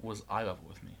that was eye level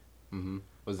with me. Mm-hmm.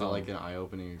 Was it like an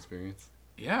eye-opening experience?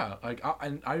 Yeah, like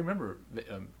I remember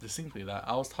distinctly that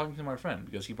I was talking to my friend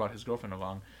because he brought his girlfriend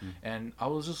along, and I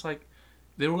was just like,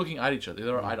 they were looking at each other, they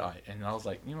were eye to eye, and I was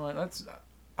like, you know what,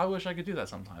 I wish I could do that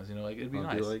sometimes, you know, like it'd be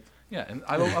nice. Like, Yeah, and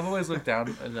I've always looked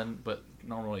down, and then but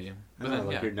not really. But then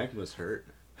like yeah, your neck must hurt.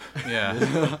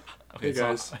 yeah. Okay, Hey so-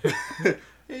 guys.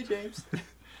 Hey James.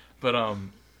 But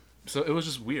so it was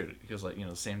just weird because like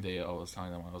the same day I was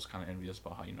telling them I was kind of envious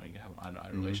about how you can have an eye-to-eye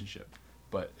relationship,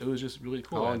 but it was just really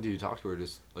cool. how long did you talk to her?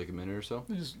 Just like a minute or so?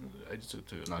 I just took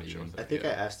a Not picture even. with her, I think yeah.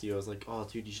 I asked you. I was like, oh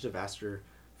dude, you should have asked her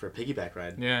for a piggyback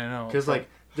ride. Yeah, I know. Because like,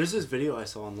 there's this video I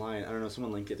saw online. I don't know,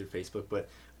 someone linked it through Facebook, but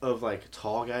of like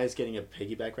tall guys getting a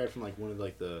piggyback ride from like one of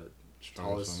like the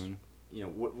tallest,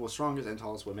 women. strongest and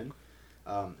tallest women.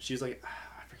 She's like,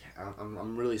 I forget.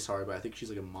 I'm really sorry, but I think she's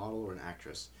like a model or an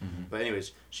actress. Mm-hmm. But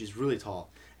anyways, she's really tall,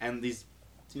 and these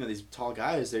tall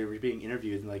guys, they were being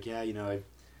interviewed and like, yeah,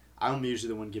 I'm usually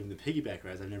the one giving the piggyback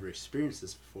rides. I've never experienced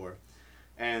this before.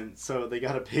 And so they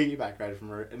got a piggyback ride from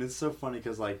her, and it's so funny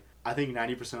because like I think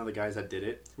 90% of the guys that did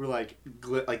it were like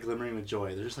glimmering with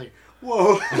joy. They're just like,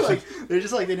 whoa, like they're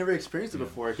just like they never experienced it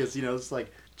before because it's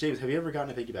like, James, have you ever gotten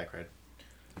a piggyback ride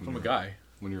from a guy.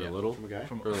 When you were Yeah, little? from a guy?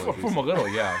 From, Or like from a little,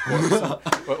 yeah. Of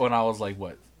course. But when I was like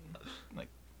what, like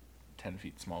 10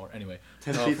 feet smaller. Anyway,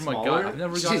 10 no, feet from a smaller? guy. I've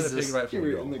never gotten a Jesus, pig right from you a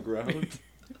were girl. in the ground.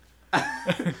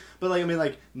 But like I mean,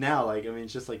 like now, like I mean,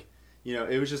 it's just like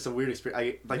it was just a weird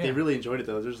experience. They Yeah. really enjoyed it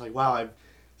though. They're just like, wow,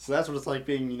 so that's what it's like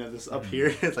being this up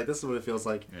here. It's like this is what it feels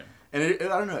like. Yeah. And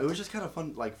I don't know, it was just kind of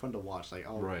fun to watch. Like,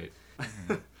 Right.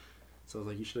 So I was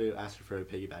like, you should have asked her for a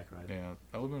piggyback ride. Yeah,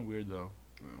 that would have been weird though.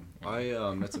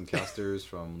 I met some casters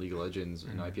from League of Legends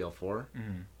in Mhm. IPL 4.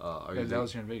 Mm-hmm. That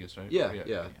was here in Vegas, right?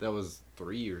 Yeah, that was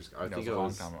 3 years ago. I That think was it a long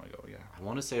was. time ago. Yeah. I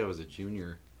want to say I was a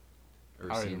junior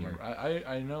or I don't senior. remember.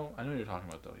 I know what you're talking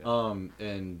about though. Yeah.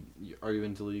 And are you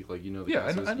into League? Like, the Yeah, I know-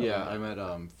 casters? I know Yeah, that. I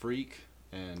met Freak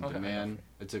and Okay, I know Man. Freak.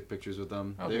 I took pictures with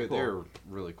them. Okay, cool. They're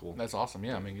really cool. That's awesome.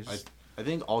 Yeah, I mean, it's, I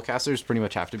think all casters pretty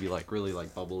much have to be like really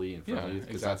like bubbly and yeah, friendly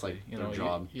because exactly. that's like you their know,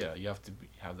 job. you have to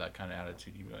have that kind of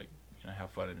attitude. You like,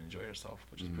 have fun and enjoy yourself,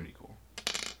 which is pretty cool.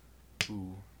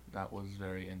 Ooh, that was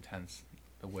very intense.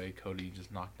 The way Cody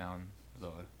just knocked down the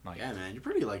knight. Yeah, man, you're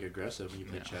pretty like aggressive when you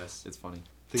play Yeah. chess. It's funny.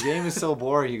 The game is so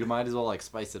boring. You might as well like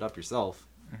spice it up yourself.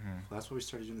 Mm-hmm. Well, that's why we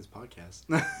started doing this podcast.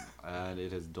 And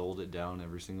it has dulled it down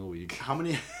every single week. How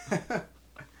many?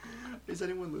 Is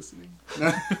anyone listening?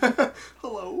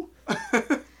 Hello.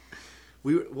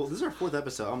 This is our 4th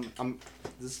episode.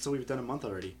 So we've done a month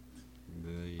already.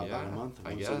 Yeah, About a month, I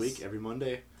once guess. a week, every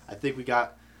Monday. I think we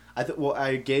got.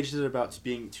 I gauged it about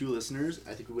being 2 listeners.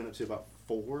 I think we went up to about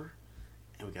 4,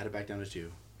 and we got it back down to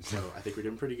 2. So I think we're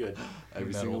doing pretty good. Every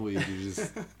Metal. single week, you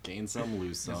just gain some,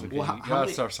 lose It's some. okay. Well, You how gotta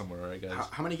many- start somewhere, right, guys?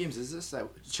 How many games is this?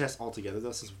 Chess altogether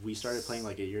though, since we started playing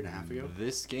like a year and a half ago.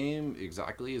 This game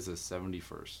exactly is a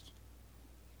 71st.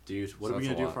 Dude, what So are we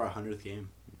that's gonna a do lot. for our 100th game?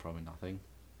 Probably nothing.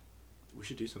 We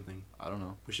should do something. I don't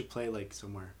know. We should play like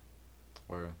somewhere.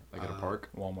 Where, like at a park?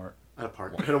 Walmart. At a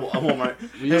park. At a Walmart.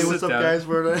 We Hey, just what's sit up, down. guys?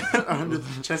 We're at our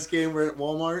 100th chess game. We're at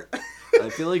Walmart. I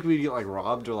feel like we'd get like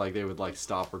robbed or like they would like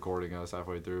stop recording us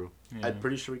halfway through. Yeah. I'm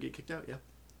pretty sure we get kicked out. Yeah.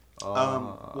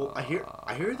 Uh, Well, I hear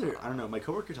there. I don't know. My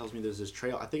coworker tells me there's this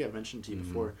trail. I think I've mentioned to you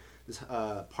before. This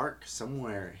park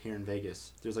somewhere here in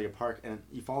Vegas. There's like a park, and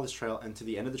you follow this trail, and to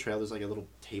the end of the trail, there's like a little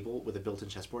table with a built-in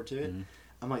chessboard to it. Mhm.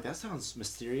 I'm like, that sounds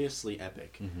mysteriously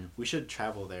epic. Mhm. We should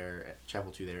travel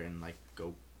to there, and like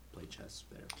go play chess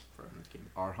there for our 100th game.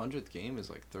 Our 100th game is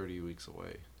like 30 weeks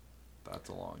away. That's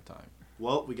a long time.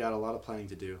 Well, we got a lot of planning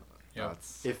to do. Yeah.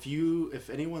 That's If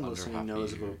anyone Under listening half a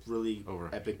knows of a year. really Over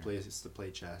half a epic year. place to play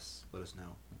chess, let us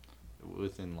know.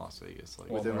 within Las Vegas.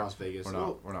 Like Within Walmart. Las Vegas. we're Well,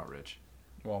 not we're not rich.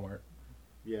 Walmart.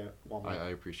 yeah, Walmart. I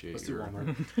appreciate Let's do your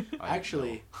Walmart. I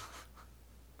Actually,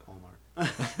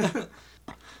 Walmart.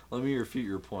 Let me refute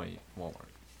your point, Walmart.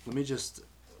 Let me just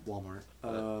Walmart.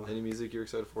 Any music you're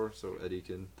excited for, so Eddie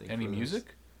can think. Any for this?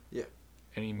 music? Yeah.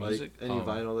 Any Like music? any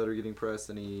vinyl that are getting pressed,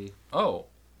 any. Oh,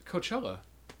 Coachella.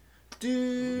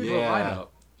 Dude. Little Yeah. lineup.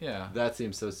 Yeah. That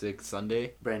seems so sick.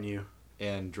 Sunday Brand new.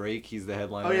 and Drake, he's the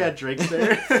headliner. Oh yeah, Drake's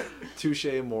there. Touche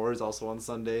Amore is also on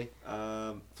Sunday.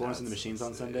 Florence and the That's Machine's so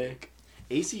on Sunday. sick.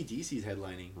 AC/DC's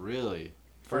headlining. Really?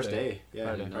 First Friday. day. Yeah,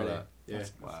 Friday. I didn't know Friday. that. Yeah.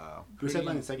 Wow. Who's Pretty-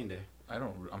 headlining second day?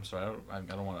 I'm sorry. I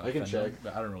don't want to. I can check.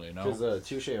 But I don't really know. Because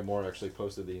Touche Amore actually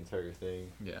posted the entire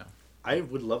thing. Yeah. I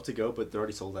would love to go, but they're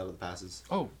already sold out of the passes.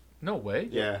 Oh, no way.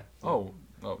 Yeah. Oh.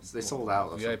 They sold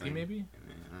out. Or VIP something. maybe.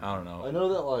 I don't know. I know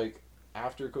that like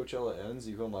after Coachella ends,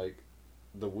 you can like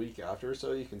the week after or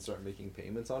so you can start making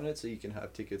payments on it, so you can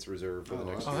have tickets reserved for the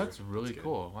Oh, next Oh, year. that's really That's good.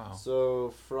 cool. Wow.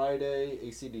 So Friday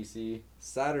AC/DC,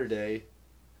 Saturday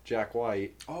Jack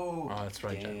White. Oh, Oh, that's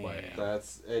right, Jack White, yeah.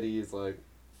 That's Eddie's like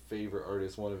favorite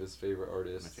artist, one of his favorite My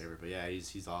artists. favorite, but yeah,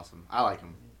 he's awesome. I like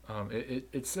him.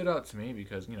 It stood out to me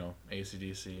because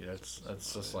AC/DC.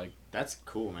 That's just like That's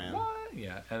cool, man. what?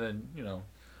 Yeah, and then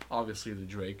obviously the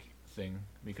Drake thing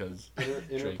because Drake.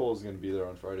 Interpol's gonna be there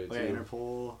on Friday Oh too. yeah,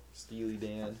 Interpol, Steely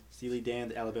Dan. Steely Dan,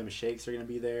 the Alabama Shakes are gonna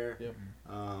be there. Yep.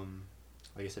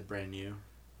 Like I said, brand new.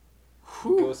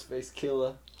 Ghostface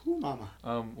Killer. Whoo, mama.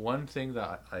 One thing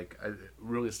that I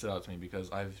really stood out to me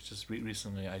because I've just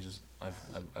recently I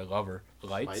love her.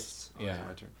 Lights. Oh, Yeah.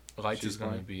 My turn. Lights She's is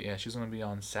going to coming? be she's going to be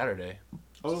on Saturday.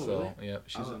 Oh, so, really? Yeah,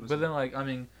 she's. Oh, but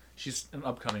then she's an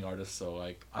upcoming artist, so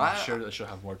I'm sure that she'll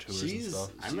have more tours and She's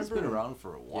stuff. I she's remember been when- around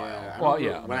for a while. Yeah, I Well,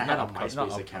 remember yeah, when I had a not MySpace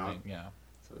upcoming, account. Yeah,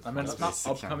 So it's I mean it's not MySpace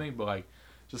account. upcoming, but like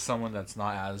just someone that's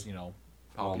not as Well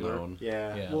popular. known.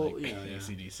 Yeah. Yeah, Well, like yeah.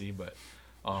 AC/DC, but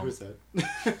Who's that?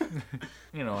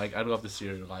 like I'd love to see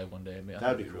her live one day. I mean, That'd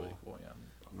that'd be really cool.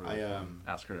 Yeah,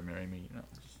 I ask her to marry me.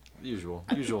 Usual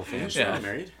fan Is Yeah. stuff. she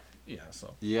married? Yeah.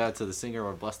 So Yeah, to the singer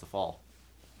of Bless the Fall.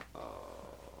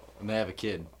 And they have a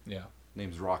kid. yeah,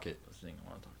 Name's Rocket. that's the thing I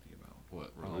want to talk to you about.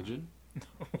 What, religion?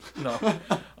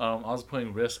 No, I was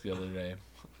playing Risk the other day,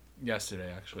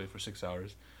 yesterday actually for 6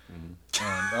 hours,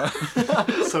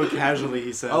 Mm-hmm. and So casually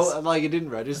he says. Oh, like it didn't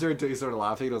register until you started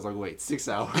laughing. And I was like, wait, 6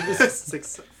 hours?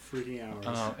 6 freaking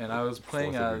hours. and I was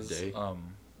playing Fourth of as your day.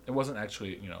 it wasn't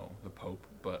actually the Pope,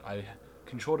 but I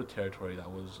controlled a territory that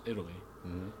was Italy,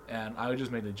 Mhm. and I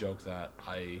just made the joke that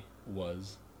I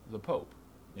was the Pope,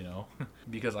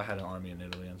 because I had an army in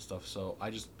Italy and stuff. So I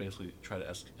just basically try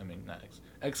to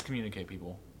excommunicate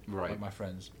people, Right. like my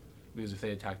friends, because if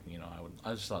they attacked me,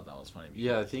 I just thought that was funny.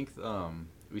 Yeah, I think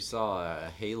we saw a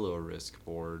Halo Risk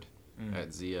board Mm.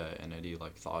 at Zia, and Eddie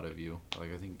thought of you.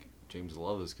 I think James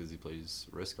loves us because he plays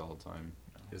Risk all the time.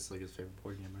 It's like his favorite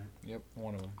board game, right? Yep,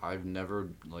 one of them. I've never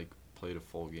played a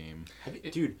full game.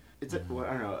 Dude, it's well,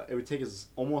 I don't know. It would take us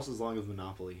almost as long as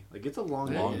Monopoly. Like it's a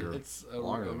long Longer. game. It's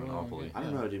Longer than Monopoly. I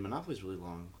don't know, dude. Monopoly's really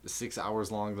long. 6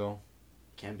 hours long though.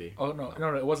 Can be. Oh no,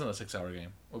 it wasn't a 6-hour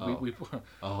game. Oh. We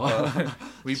Oh.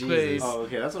 we Jesus. played. Oh,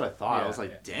 okay. That's what I thought. I Yeah, was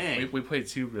like, dang. We played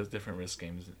two different Risk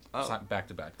games Oh. back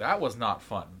to back. That was not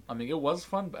fun. I mean, it was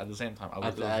fun, but at the same time,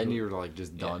 I knew you were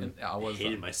just done. and I was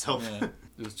hated myself. Yeah,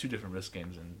 it was two different Risk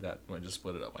games, and that one just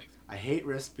split it up. I hate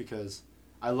Risk because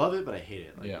I love it, but I hate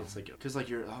it. Yeah. It's because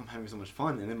you're I'm having so much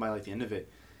fun, and then by the end of it,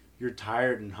 you're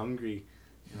tired and hungry,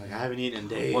 You're like, I haven't eaten in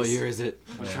days. What year is it?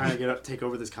 I'm trying to take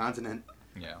over this continent.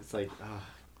 Yeah. It's like,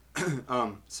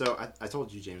 so I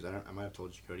told you, James. I might have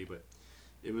told you, Cody, but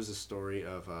it was a story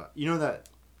of you know that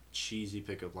cheesy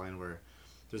pickup line where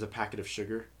there's a packet of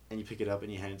sugar and you pick it up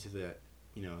and you hand it to the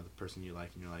the person you like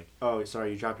and you're like, oh,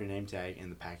 sorry, you dropped your name tag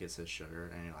and the packet says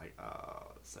sugar and you're like,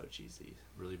 oh, it's so cheesy,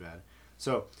 really bad.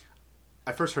 So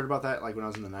I first heard about that like when I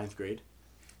was in the 9th grade,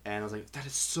 and I was like, that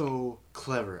is so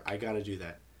clever. I gotta do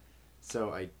that.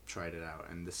 So I tried it out,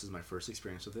 and this is my first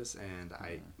experience with this, and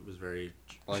I was very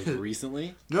Like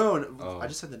recently? No, Oh. I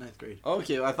just said the 9th grade.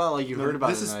 Okay, I thought like you heard about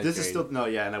this. This is still no,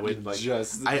 yeah, and I waited like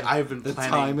Just I've been the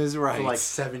planning time is right for like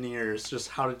 7 years just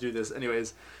how to do this.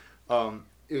 Anyways,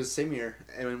 it was the same year,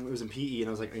 and it was in PE, and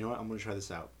I was like, you know what, I'm gonna try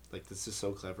this out. Like, this is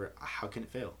so clever. How can it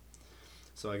fail?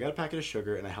 So I got a packet of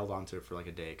sugar, and I held on to it for like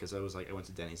a day because I went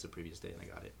to Denny's the previous day, and I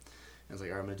got it. And I was like,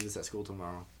 all right, I'm gonna do this at school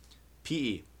tomorrow.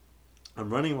 PE. I'm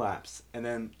running laps, and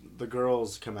then the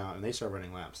girls come out, and they start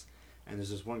running laps. And there's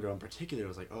this one girl in particular. I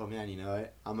was like, oh, man, you know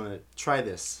what? I'm going to try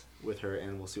this with her,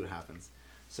 and we'll see what happens.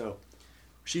 So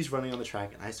she's running on the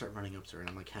track, and I start running up to her, and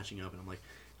I'm, like, catching up. And I'm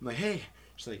like, hey.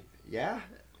 She's like, yeah?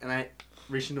 And I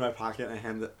reach into my pocket, and I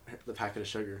hand the packet of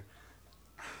sugar.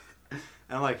 And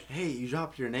I'm like, hey, you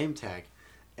dropped your name tag.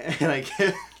 And I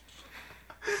get...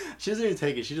 She doesn't even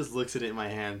take it. She just looks at it in my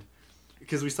hand.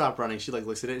 Because we stopped running. She, like,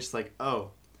 looks at it, and she's like, oh,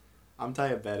 I'm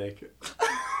diabetic.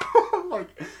 I'm like,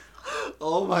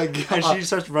 oh my god. and she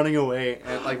starts running away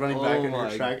and like running back in her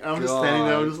my track. And I'm just standing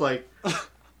there, I'm just like,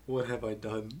 what have I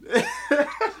done?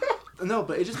 No,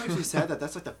 but it just makes me sad that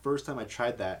that's like the first time I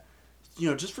tried that.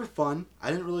 Just for fun. I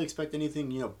didn't really expect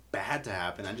anything, bad to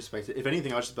happen. I just expected, if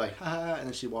anything, I was just like, ha, and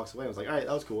then she walks away. I was like, all right,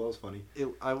 that was cool, that was funny.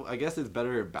 I guess it's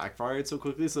better it backfired so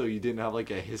quickly so you didn't have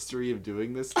like a history of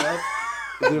doing this stuff.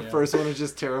 The first one is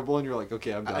just terrible, and you're like,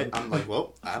 okay, I'm done. I'm like,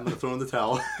 well, I'm going to throw in the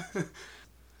towel.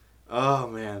 Oh,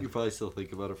 man. You probably still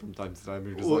think about it from time to time.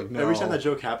 You're just Well, like, no. every time that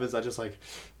joke happens, I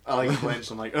clench.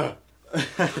 I'm like, ugh.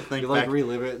 You like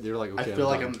relive it, and you're like, okay, I feel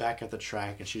like I'm back at the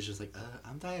track, and she's just like,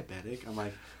 I'm diabetic. I'm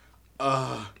like,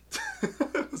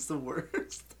 it's the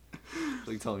worst.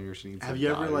 Like telling your she needs Have to you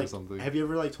die ever or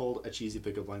something. told a cheesy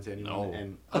pickup line to anyone? No.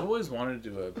 And I've always wanted to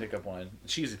do a pickup line,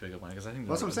 cheesy pickup line, because I think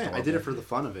that's what I'm saying. I did it for the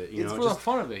fun of it. It's for the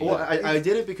fun of it. Well, Yeah. I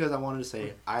did it because I wanted to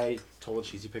say I told a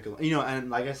cheesy pickup line. And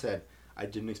like I said, I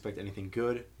didn't expect anything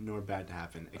good nor bad to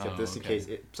happen, except this in case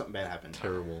something bad happened.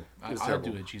 Terrible. It was I'd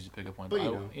terrible. do a cheesy pickup line. But, I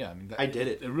mean, I did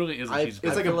it. It really is a cheesy It's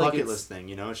pickup like a feel like bucket it's- list thing,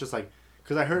 It's just like,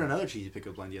 because I heard another cheesy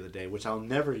pickup line the other day, which I'll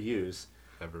never use.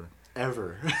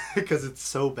 Ever. Because it's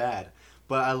so bad.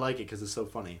 But I like it because it's so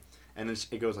funny. And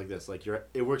it goes like this. Like,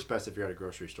 it works best if you're at a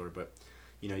grocery store, but,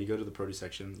 you go to the produce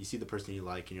section, you see the person you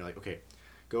like, and you're like, okay,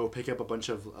 go pick up a bunch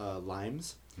of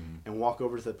limes and walk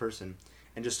over to the person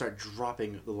and just start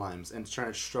dropping the limes and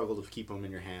trying to struggle to keep them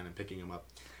in your hand and picking them up.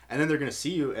 And then they're going to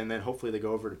see you, and then hopefully they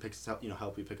go over to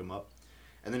help you pick them up.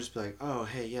 And then just be like, oh,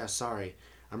 hey, yeah, sorry.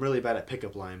 I'm really bad at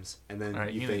pickup limes. And then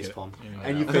Right, you facepalm.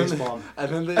 and You facepalm.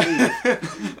 And then they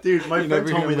leave. Dude, my You friend never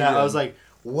told hear me them that. I again. was like,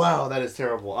 wow, that is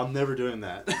terrible. I'm never doing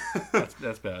that.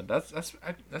 That's bad.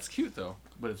 That's cute though,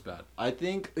 but it's bad. I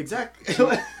think Exactly.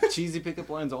 cheesy pickup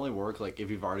lines only work like if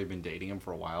you've already been dating him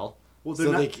for a while. Well,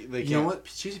 So they can't. You know what?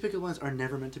 Cheesy pickup lines are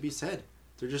never meant to be said.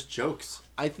 They're just jokes.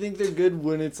 I think they're good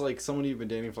when it's like someone you've been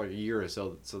dating for like a year or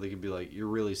so they can be like, you're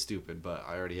really stupid, but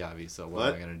I already have you, so what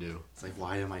am I gonna do? It's like,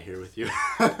 why am I here with you?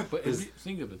 But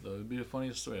think of it though, it'd be the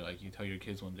funniest story. Like you tell your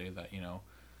kids one day that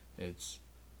it's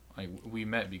like we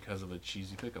met because of a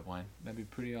cheesy pickup line. That'd be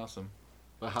pretty awesome.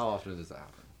 But how often does that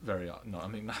happen? Very often. No, I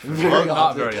mean not Very very, not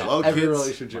often. very often. Well, Every kids-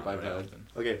 relationship Not I've very had. often.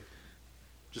 Okay,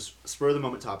 just spur of the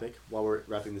moment topic while we're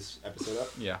wrapping this episode up.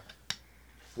 Yeah.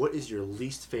 What is your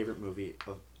least favorite movie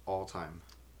of all time?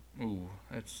 Ooh,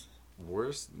 it's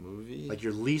Worst movie? Like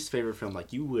your least favorite film,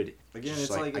 like you would. Again, just it's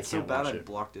like I it's so can't bad watch I it.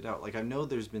 blocked it out. Like I know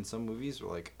there's been some movies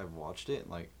where like I've watched it and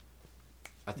like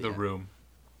I think The Room.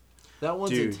 that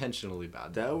one's Dude, intentionally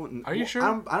bad. That one, Are you sure?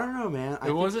 I don't know, man. I It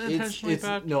think- wasn't It's intentionally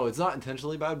bad. no, it's not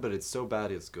intentionally bad, but it's so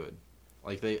bad it's good.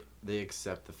 Like they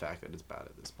accept the fact that it's bad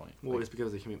at this point. Well, Like, it's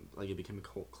because it became a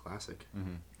cult classic.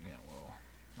 mhm. Yeah, well,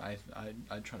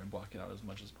 I try to block it out as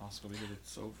much as possible because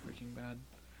it's so freaking bad.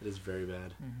 It is very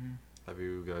bad. Mm-hmm. Have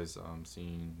you guys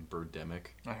seen Birdemic?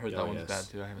 I heard Oh, that one's yes.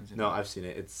 bad too. I haven't seen. No, it. I've seen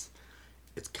it. It's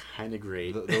kind of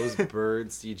great. Those bird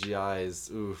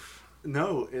CGIs, oof,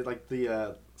 No, like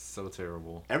the so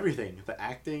terrible. everything, the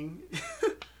acting.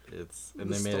 And The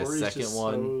they made a story's second just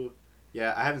one. so-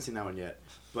 Yeah, I haven't seen that one yet,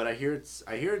 but I hear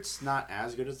it's not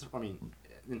as good as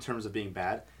in terms of being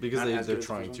bad. Because not as they're good as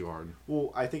the trying first too one. hard.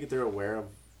 Well, I think they're aware of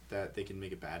that they can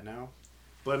make it bad now,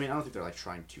 But I mean, I don't think they're like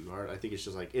trying too hard. I think it's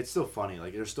just like it's still funny.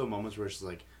 Like there's still moments where it's just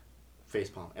like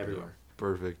facepalm everywhere.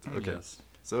 Perfect. Okay. Yes.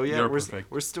 So yeah, You're we're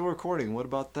perfect. we're still recording. What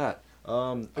about that?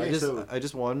 Okay, so- I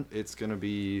just won. It's gonna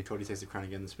be Cody takes the crown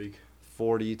again this week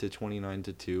 40 to 29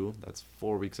 to 2. That's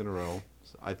 4 weeks in a row.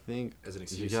 So I think as an you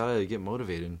excuse. gotta get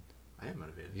motivated. I am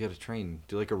motivated. You gotta train.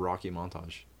 Do like a Rocky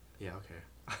montage Yeah.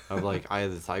 Okay. of like Eye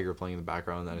of the Tiger playing in the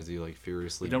background as you like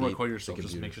furiously. You don't beat record the yourself. Just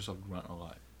computer. make yourself grunt a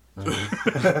lot.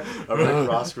 A Rick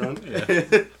Ross run.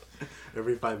 Yeah.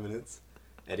 Every 5 minutes.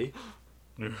 Eddie.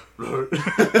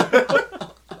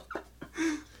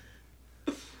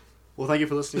 Well, thank you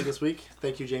for listening this week.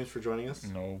 Thank you, James, for joining us.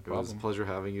 No It was a problem. pleasure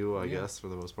having you, I Yeah. guess, for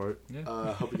the most part.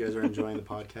 Yeah. Hope you guys are enjoying the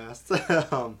podcast.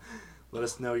 Let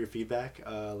us know your feedback. Let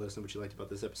us know what you liked about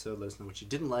this episode. Let us know what you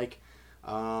didn't like.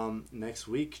 Next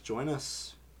week, join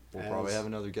us. We'll as probably have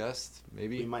another guest,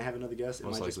 maybe. We might have another guest. It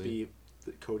Most might just likely.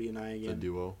 be Cody and I The again.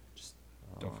 duo. Just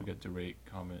Don't forget to rate,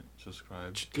 comment,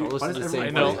 subscribe. Dude, Listen why to does the everyone-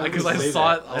 same I know, why does because I everyone say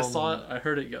saw that? it. I saw it. I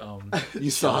heard it.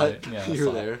 You saw it? Yeah, I You were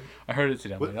saw it. there? I heard it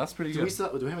today. I'm What- like, that's pretty Do good.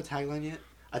 do we have a tagline yet?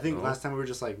 I think No. last time we were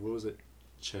just like, what was it?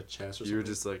 Chess or something? You were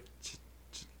just like,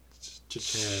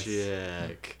 Chess.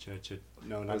 check.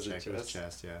 No, not Was it check. It was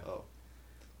chess? chess, yeah. Oh.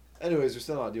 Anyways, we're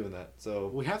still not doing that. So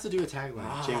We have to do a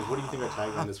tagline. James, what do you think our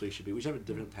tagline this week should be? We should have a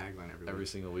different tagline every every week.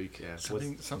 single week. Yeah.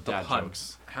 Something, What's- something dad pun.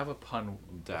 jokes. Have a pun.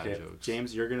 Dad Okay, jokes.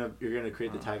 James, you're gonna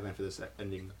create the tagline for this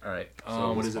ending. All right.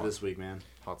 So what is it this week, man?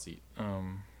 Hot seat.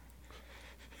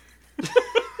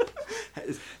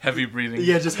 Heavy breathing.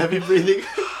 Yeah, just heavy breathing.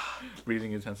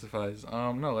 Breathing intensifies.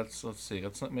 No, let's see.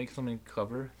 Let's make something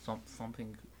clever.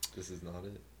 Something. This is not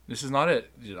it. This is not it.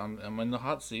 I'm in the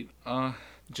hot seat.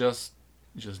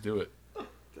 Just do it.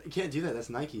 You can't do that. That's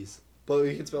Nikes. But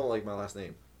we can spell like my last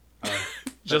name.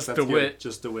 Just that's the good. wit.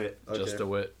 Just the wit. Just Okay. a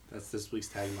wit. That's this week's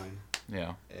tagline.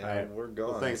 Yeah. And All right. we're gone.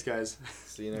 Well, thanks, guys.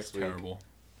 See you It's next week. terrible.